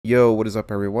Yo, what is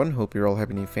up everyone? Hope you're all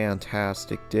having a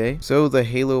fantastic day. So the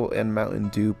Halo and Mountain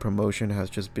Dew promotion has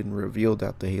just been revealed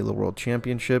at the Halo World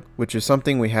Championship, which is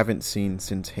something we haven't seen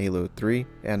since Halo 3,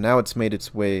 and now it's made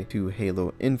its way to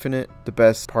Halo Infinite. The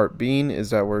best part being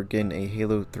is that we're getting a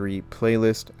Halo 3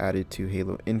 playlist added to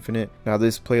Halo Infinite. Now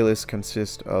this playlist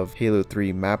consists of Halo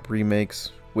 3 map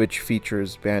remakes, which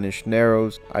features Banished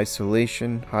Narrows,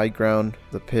 Isolation, High Ground,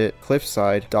 The Pit,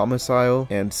 Cliffside, Domicile,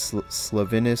 and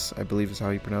Slavinus, I believe is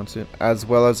how you pronounce it, as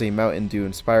well as a Mountain Dew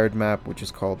inspired map, which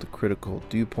is called the Critical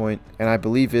Dew Point, and I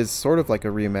believe is sort of like a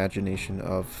reimagination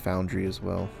of Foundry as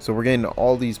well. So we're getting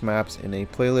all these maps in a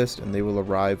playlist, and they will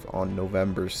arrive on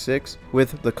November 6th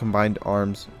with the Combined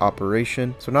Arms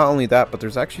operation. So not only that, but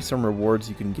there's actually some rewards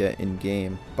you can get in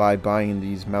game by buying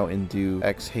these Mountain Dew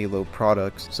X Halo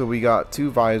products. So we got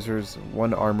 2 visors,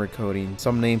 1 armor coating,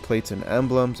 some nameplates and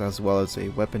emblems, as well as a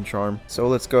weapon charm. So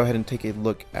let's go ahead and take a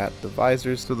look at the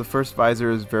visors. So the first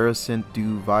visor is Veracint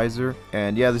Dew visor,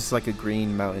 and yeah, this is like a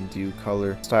green Mountain Dew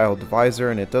color styled visor,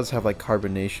 and it does have like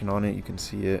carbonation on it. You can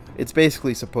see it. It's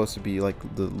basically supposed to be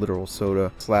like the literal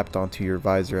soda slapped onto your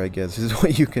visor, I guess is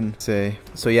what you can say.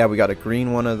 So yeah, we got a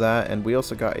green one of that, and we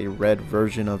also got a red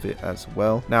version of it as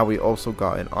well. Now we also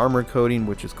got an armor coating,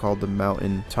 which is called the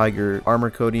Mountain Tiger armor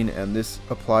coating, and this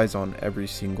applies on every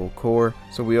single core.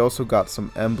 So we also got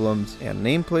some emblems and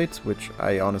nameplates, which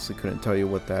I honestly couldn't tell you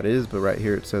what that is, but right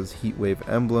here it says Heatwave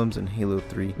emblems and Halo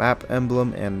 3 map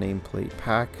emblem and nameplate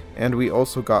pack. And we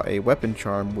also got a weapon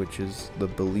charm, which is the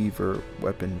Believer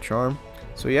weapon charm.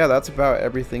 So yeah, that's about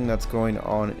everything that's going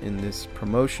on in this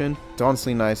promotion. It's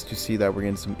honestly nice to see that we're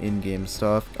getting some in-game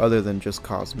stuff other than just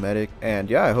cosmetic. And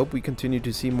yeah, I hope we continue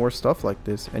to see more stuff like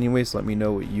this. Anyways, let me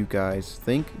know what you guys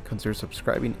think. Consider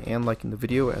subscribing and liking the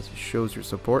video as it shows your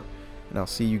support. And I'll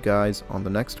see you guys on the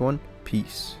next one.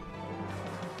 Peace.